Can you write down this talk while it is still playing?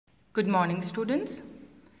Good morning, students.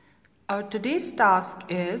 Today's task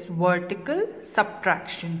is vertical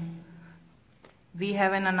subtraction. We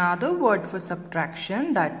have another word for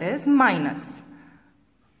subtraction, that is minus.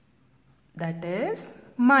 That is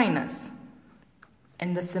minus.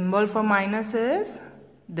 And the symbol for minus is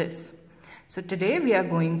this. So today we are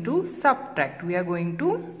going to subtract. We are going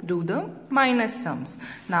to do the minus sums.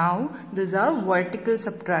 Now these are vertical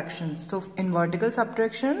subtraction. So in vertical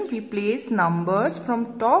subtraction we place numbers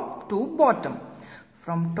from top to bottom.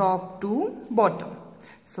 From top to bottom.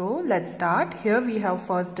 So let's start. Here we have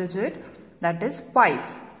first digit, that is 5.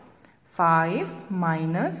 5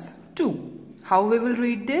 minus 2. How we will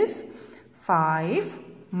read this? 5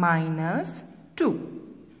 minus 2.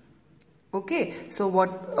 Okay, so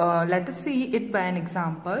let us see it by an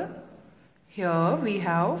example. Here we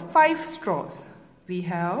have 5 straws. We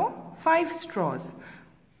have 5 straws.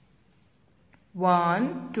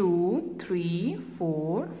 1, 2, 3,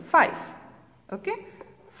 4, 5. Okay,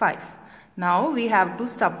 5. Now we have to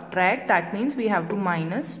subtract, that means we have to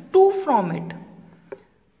minus 2 from it.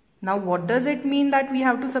 Now what does it mean that we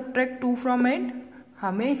have to subtract 2 from it?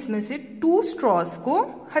 हमें इसमें से 2 straws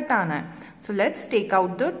को हटाना है. So let's take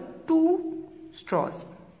out the 2 straws.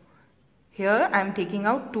 Here I am taking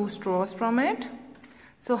out 2 straws from it.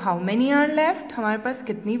 So how many are left? हमारे पास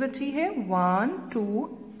कितनी बची है? 1,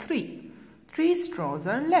 2, 3. 3 straws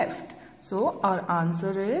are left. So our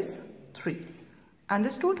answer is 3.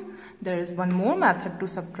 Understood? There is one more method to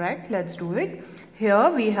subtract. Let's do it. Here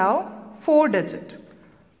we have 4 digits.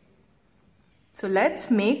 So let's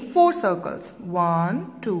make 4 circles.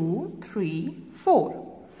 1, 2, 3, 4.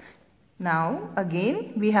 Now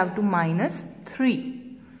again we have to minus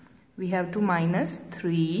 3. We have to minus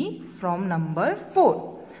 3 from number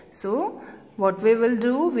 4. So what we will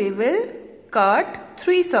do? We will cut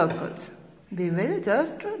 3 circles. We will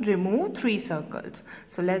just remove 3 circles.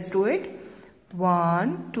 So let's do it.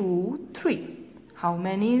 1, 2, 3. How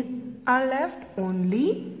many are left?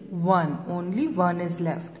 Only 1. Only 1 is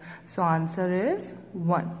left. So answer is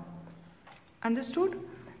 1. Understood?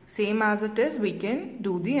 Same as it is, we can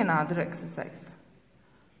do the another exercise.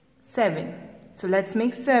 7. So let's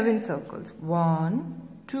make 7 circles. 1,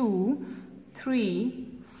 2, 3,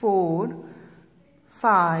 4,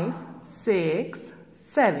 5, 6,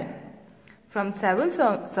 7. From 7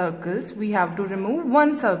 circles, we have to remove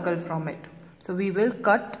 1 circle from it. So we will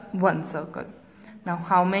cut 1 circle. Now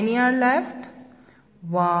how many are left?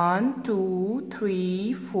 1, 2,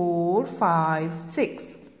 3, 4, 5,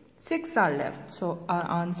 6. 6 are left. So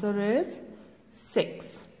our answer is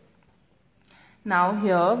 6. Now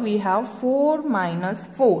here we have 4 minus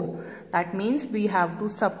 4. That means we have to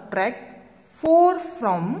subtract 4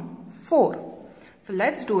 from 4. So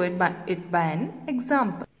let's do it by an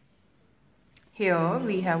example. Here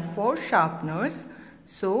we have 4 sharpeners.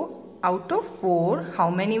 So out of 4,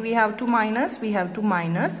 how many we have to minus? We have to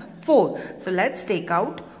minus 4. So let's take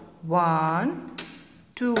out 1,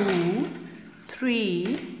 2,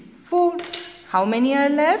 3, 4. How many are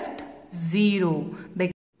left? 0.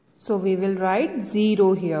 So we will write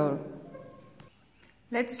 0 here.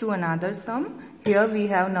 Let's do another sum. Here we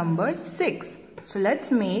have number 6. So let's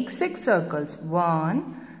make 6 circles.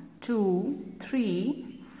 1, 2,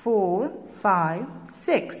 3, 4, 5,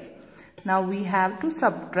 6. Now we have to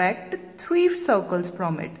subtract 3 circles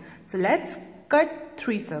from it. So let's cut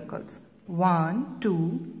 3 circles. 1,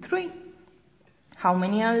 2, 3. How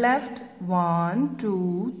many are left? 1,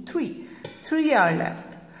 2, 3. 3 are left.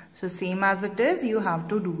 So same as it is, you have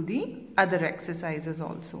to do the other exercises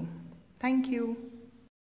also. Thank you.